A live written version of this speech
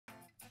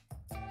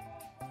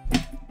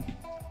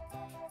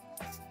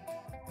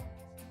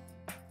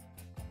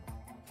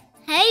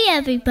Hey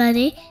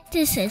everybody,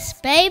 this is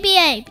Baby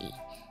Abby.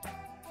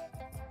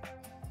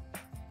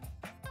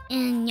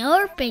 And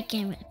you're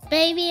picking with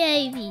Baby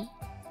Abby.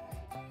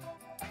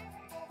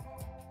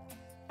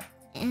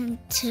 And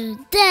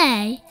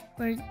today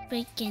we're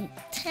picking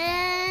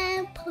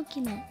 10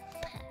 Pokemon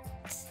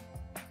packs.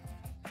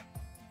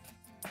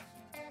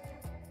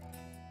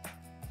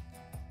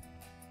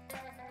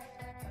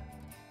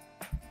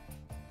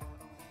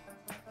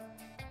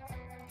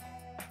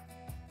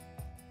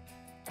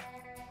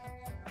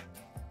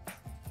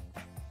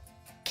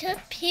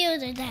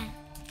 Computer down.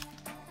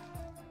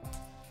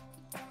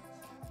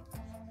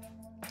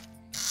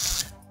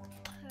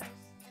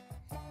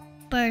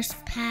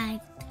 First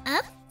packed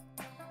up.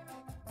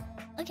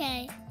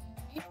 Okay,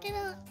 it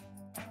didn't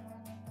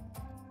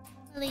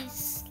really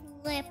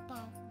slip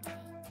on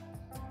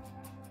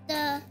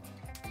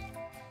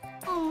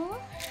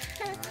me.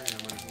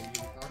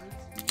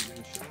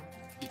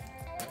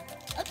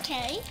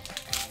 Okay.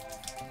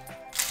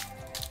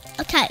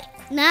 Okay,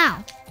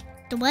 now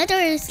the weather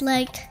is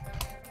like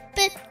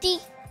 50.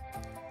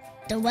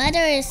 The weather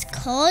is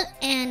cold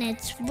and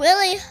it's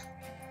really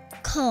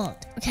cold,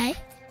 okay?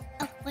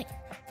 Oh, wait.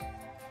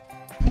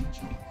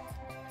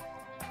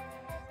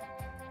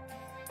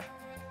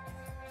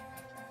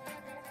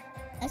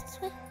 Let's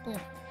switch blue.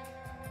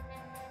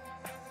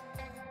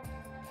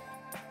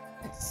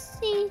 A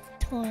sea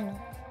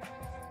turtle.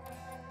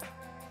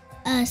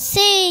 A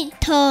sea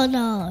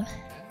turtle.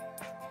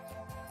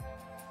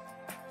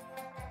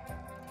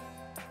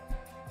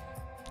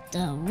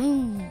 The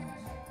room.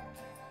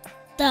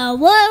 The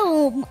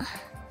room.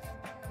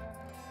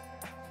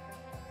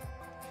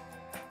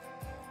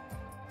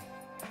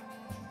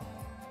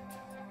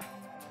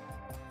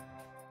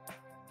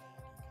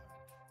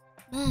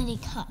 Mighty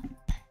cup.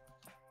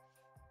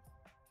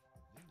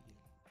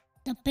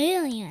 The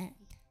billion.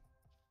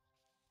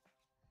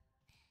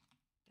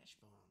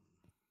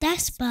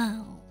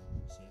 Dashbone.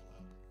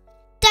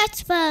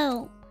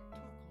 Dashbone.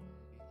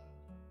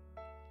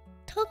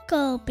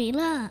 Toko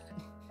Bila.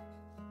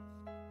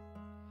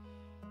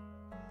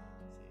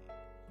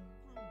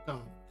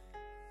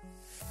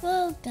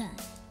 Grogan.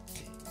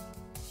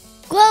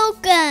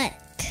 Grogan.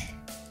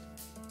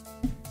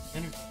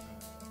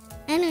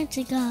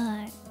 Energy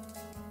guard.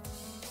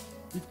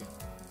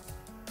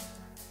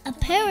 A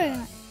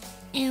parallel.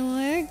 And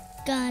we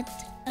got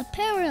a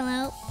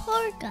parallel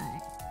port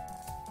gun.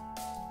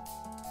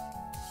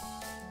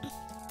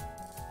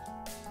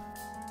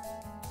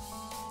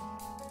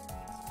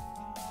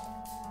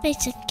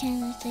 Basic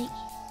energy.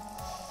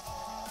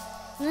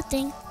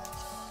 Nothing.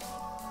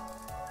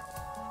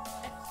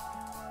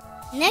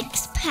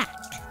 Next pack.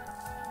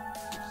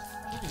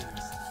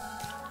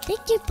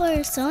 Thank you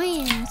for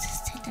joining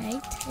us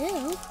today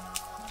too.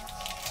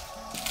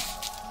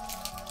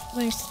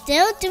 We're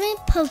still doing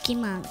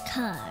Pokemon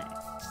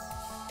cards.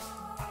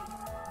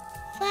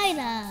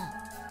 Fighter.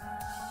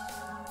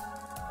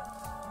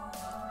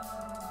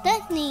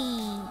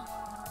 Bethany.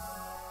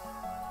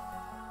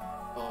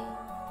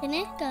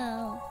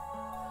 Pineko.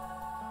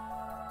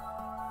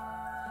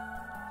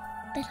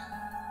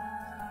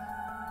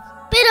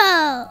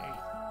 Biddle.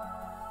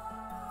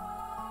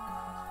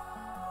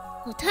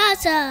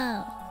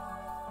 Otazo.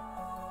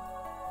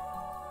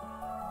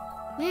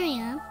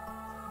 Miriam.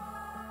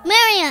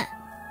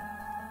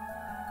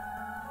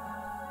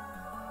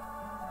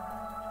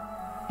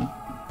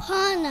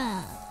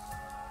 Pana.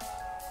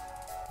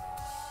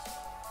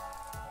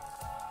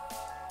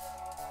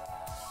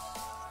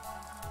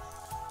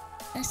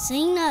 A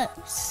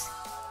Sinos.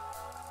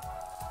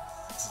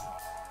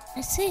 A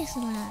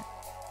Sizzler.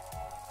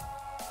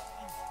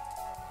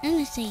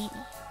 Anything.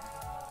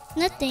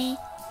 Nothing.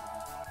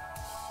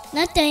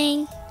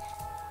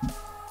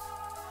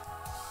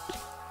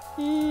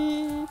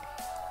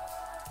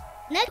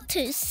 Next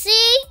to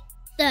see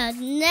the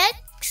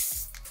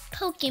next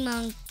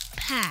Pokemon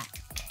pack.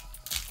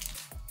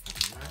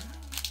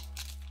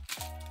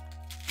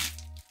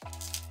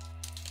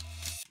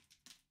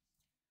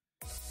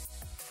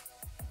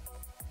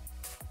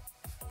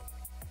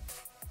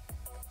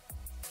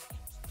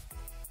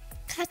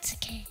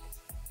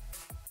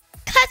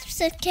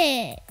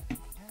 Katsuki.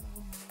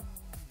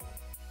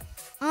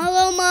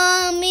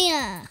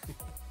 Alomamia.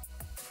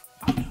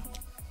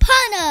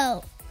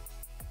 Pano.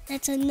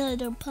 That's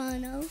another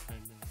Pano.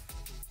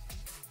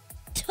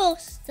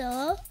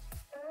 Toaster.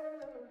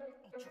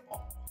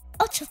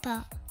 Ultra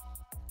Ball.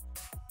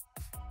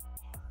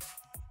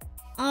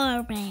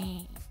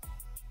 Orange.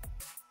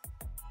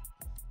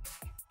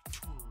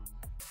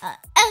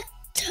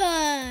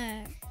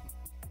 Actor.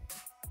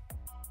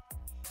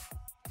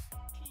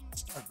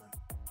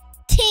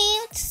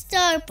 Team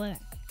Starburn.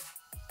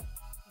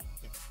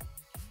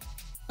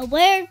 A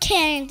rare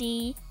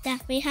candy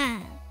that we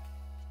have.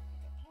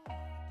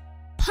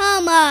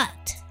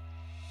 Palmot.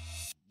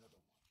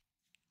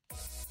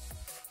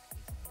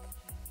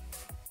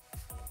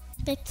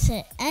 Fix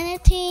it.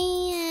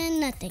 Anything and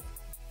nothing.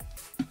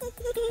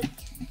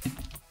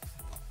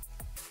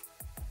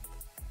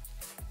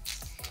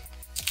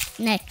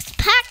 Next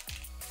pack.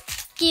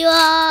 You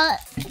all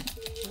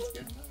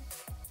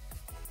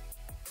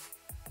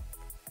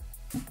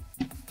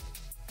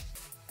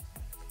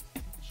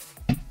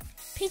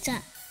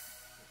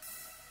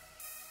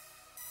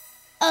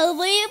A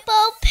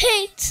rainbow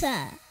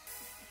pizza.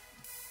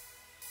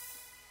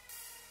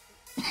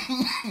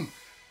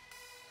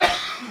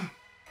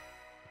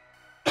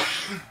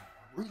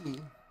 Really?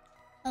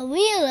 A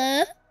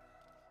wheeler.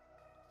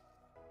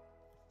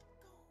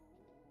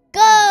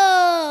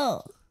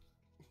 Go!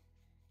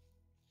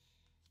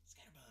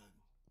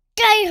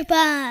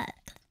 Scatterbug.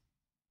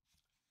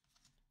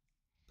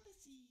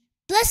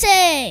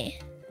 Blissey.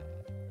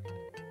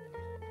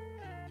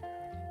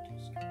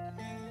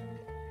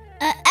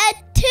 A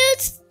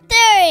tooth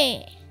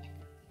theory.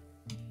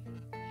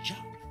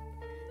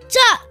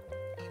 Jump.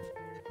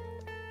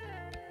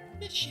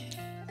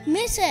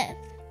 Missive.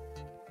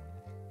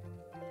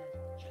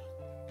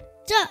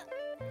 Jump.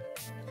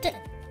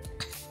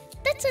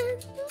 That's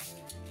it.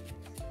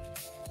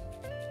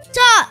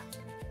 Jump.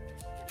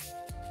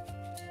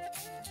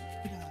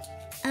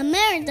 A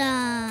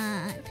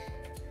marathon.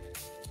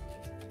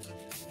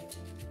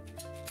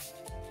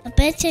 A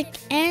basic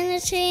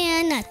energy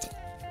and nothing.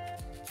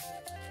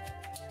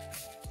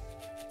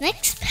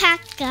 Next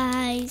pack,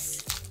 guys.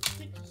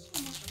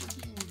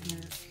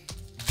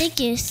 Thank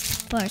you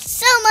for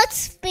so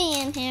much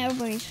being here.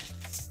 We're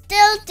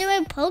still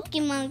doing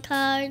Pokemon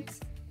cards.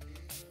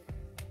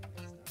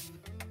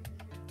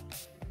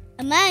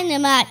 A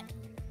Magnemite.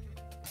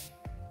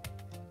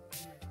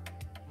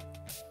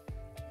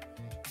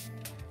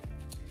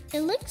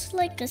 It looks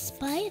like a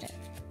spider.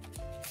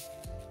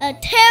 A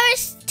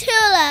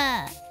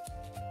Terrastula.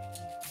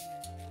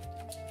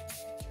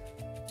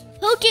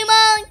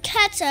 Pokemon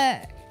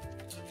catcher.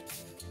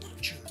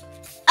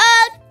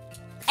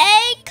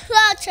 A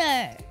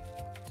clutcher.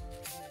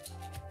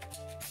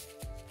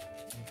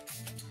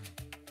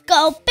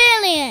 Go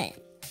billion.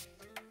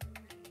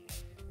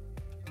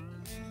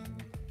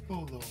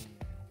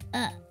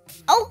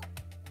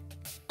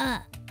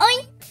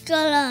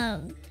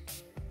 Oinkalone.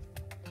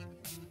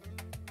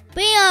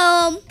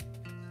 Biome.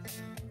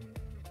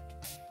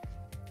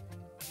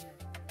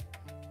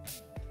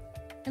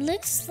 It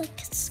looks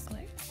like a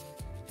square.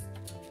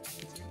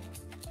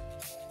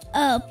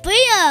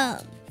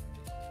 Biome.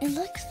 It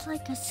looks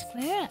like a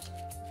square.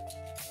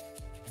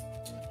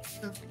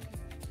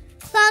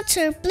 Clouds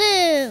are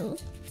blue.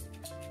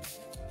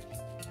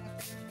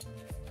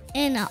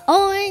 And an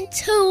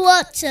orange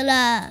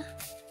water.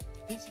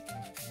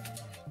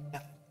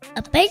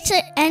 A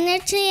basic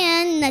energy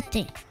and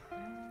nothing.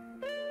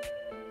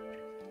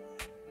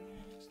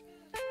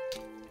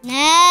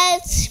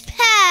 Next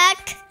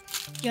pack.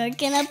 You're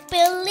gonna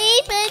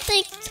believe it.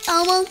 It's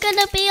almost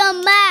gonna be a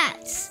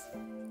match.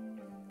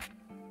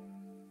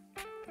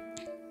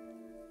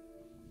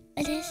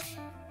 What is it?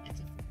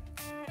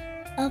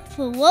 A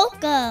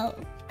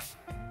Puroko.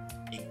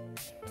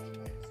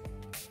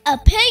 A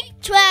pink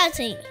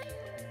Drowsy.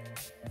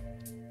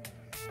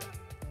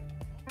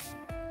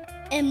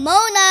 And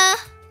Mona.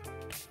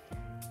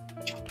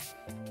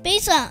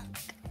 Bison.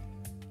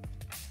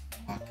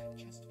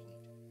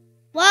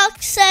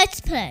 Walk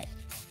set play.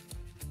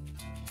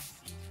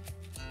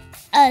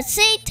 A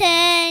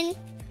Satan.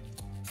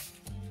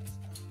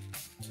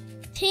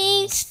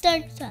 Team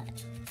start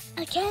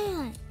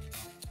again.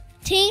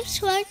 Team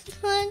start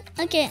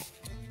again.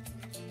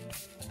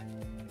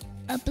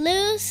 A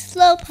blue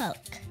Slowpoke.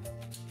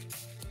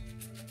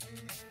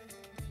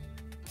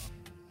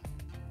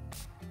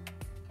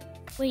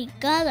 We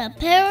got a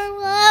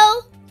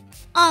parallel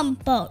on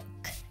both.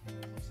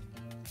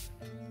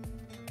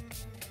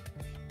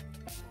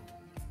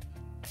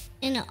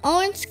 And an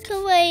orange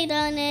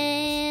Komodo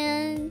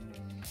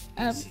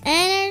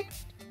and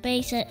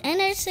basic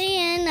energy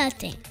and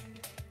nothing.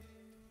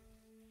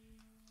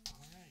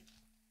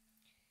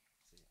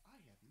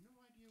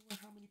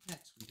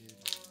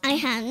 I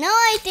have no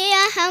idea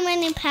how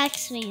many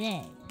packs we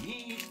did.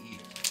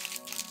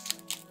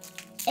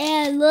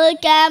 And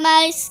look at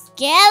my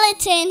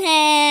skeleton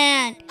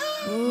hand.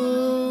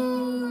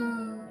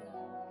 Ooh.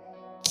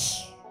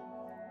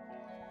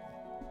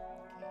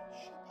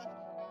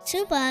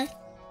 Super.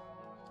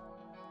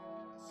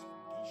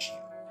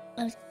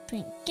 A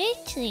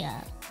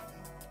Pingatio.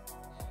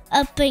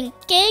 A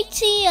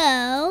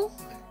Pingatio.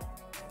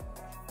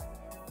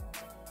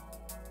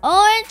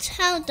 Orange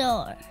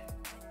Houndor.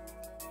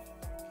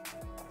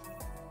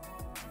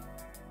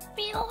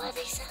 We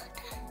already saw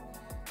that.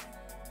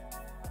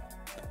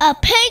 A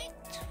pink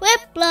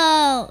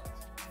Whiplow.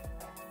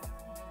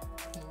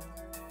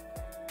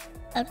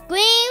 A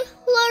green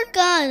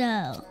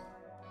Lorgado.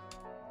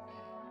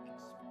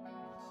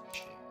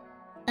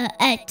 A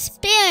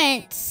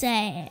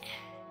Experiencer.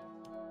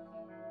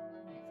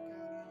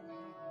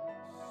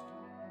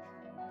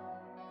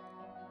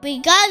 We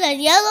got a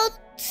yellow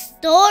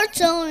Storage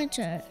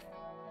Oranger.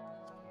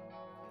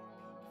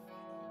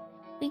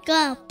 We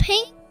got a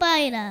pink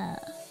Biter.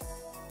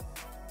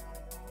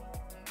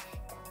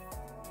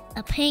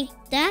 A pink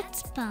That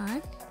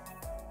Spot.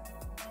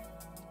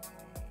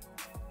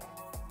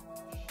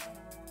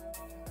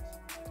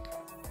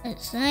 A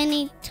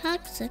shiny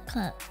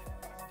Toxicup.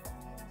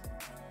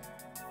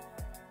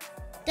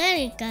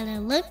 Daddy gotta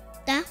look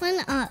that one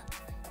up.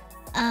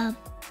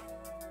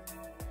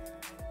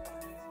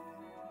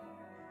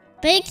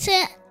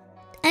 basic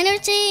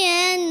energy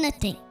and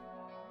nothing.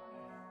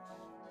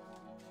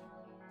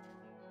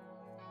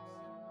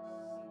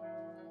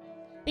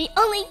 We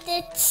only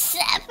did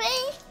 7.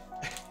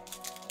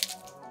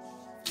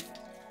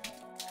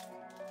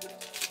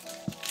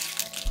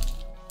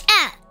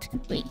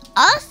 And we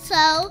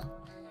also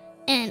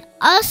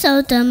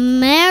the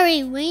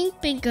Mary Wing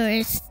Finger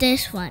is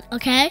this one,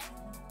 okay?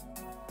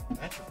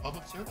 That's your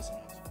public service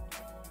announcement.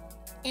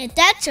 And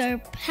that's our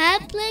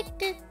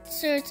public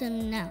service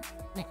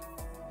announcement.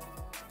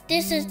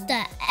 This is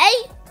the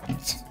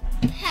 8th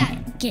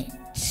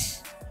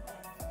package.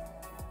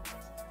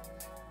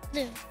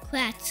 The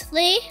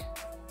Quaxley,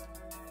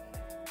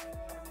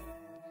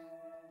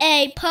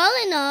 a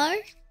Polinar,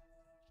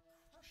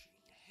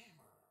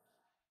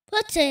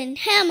 Putin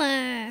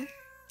Hammer,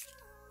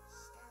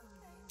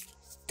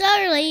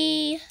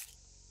 Starly,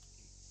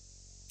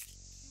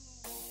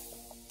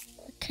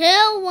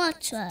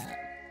 Kilowattra,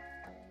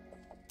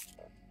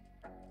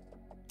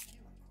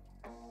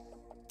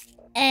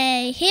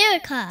 a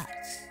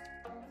Heracross,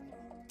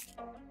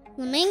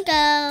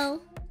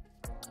 Flamingo,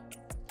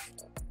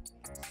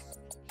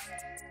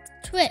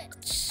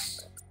 Twitch,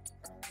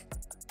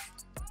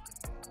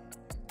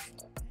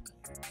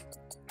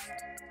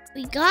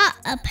 we got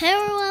a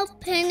parallel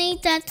penny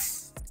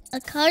that's a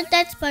card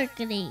that's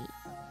sparkly.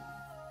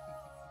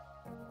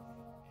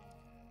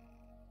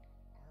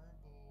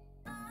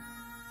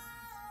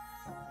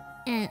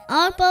 And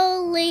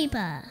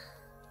Arboliba,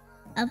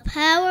 a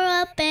power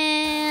up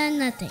and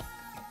nothing.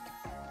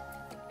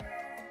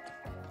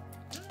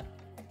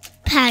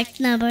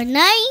 Pack number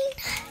 9.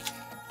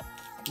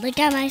 Look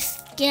at my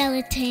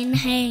skeleton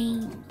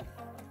hang.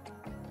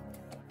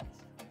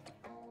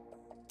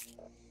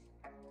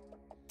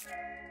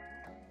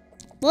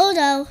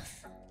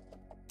 Rudolph.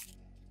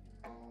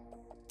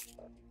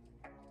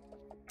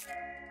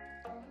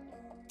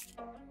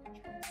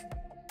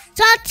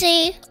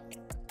 Chachi.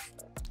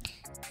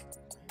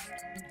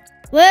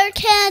 Word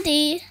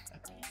Candy.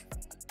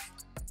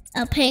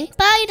 A pink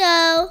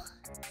Fido.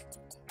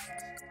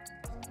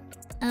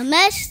 A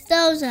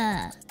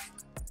Mestoza.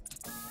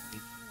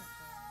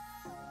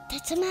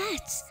 That's a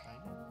match.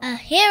 A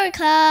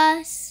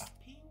Heracross.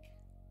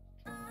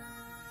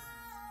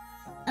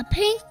 A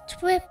pink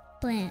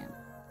Twiplam.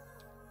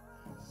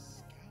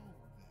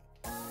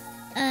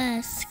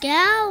 A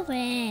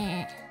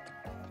Scarlet.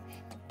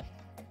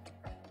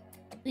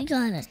 We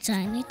got a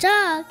tiny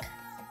dog.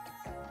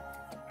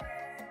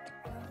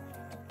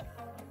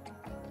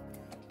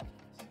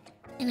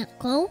 And a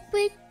gold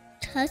with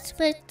touch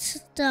with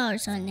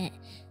stars on it.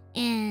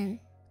 And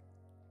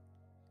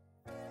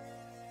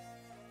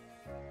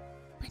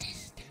what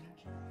is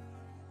that?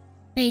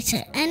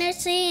 Basic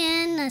energy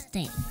and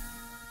nothing.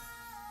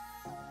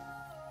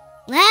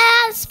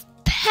 Last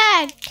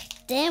pack.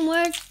 Then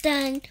we're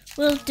done.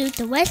 We'll do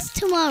the rest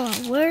tomorrow.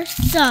 We're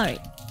sorry.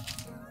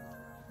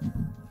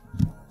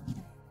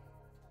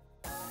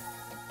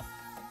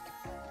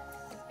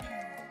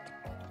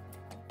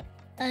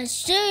 A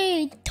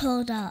shade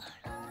total.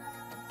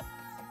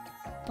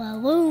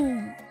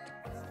 Balloon.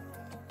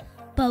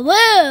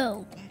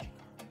 Balloon.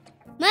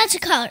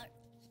 Magic card.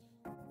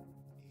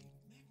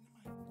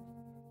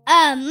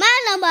 A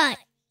Manamite.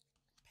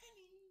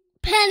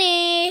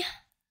 Penny.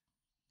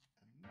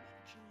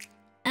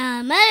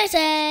 A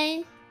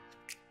medicine.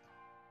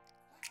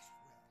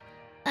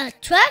 A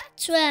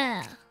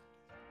tractor.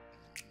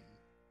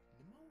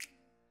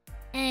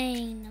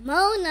 A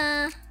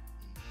Nimona.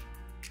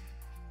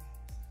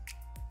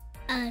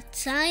 A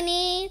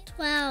tiny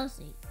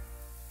Twowsy.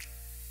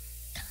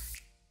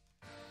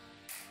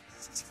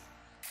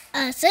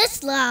 A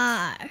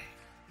Sizzler.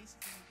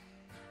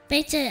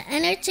 Basic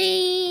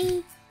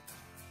energy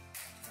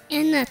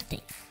and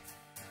nothing.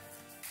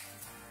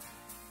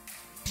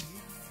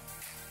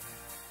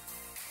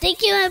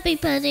 Thank you,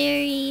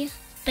 everybody.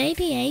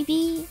 Baby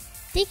AB.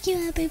 Thank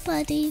you,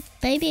 everybody.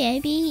 Baby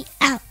AB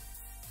out.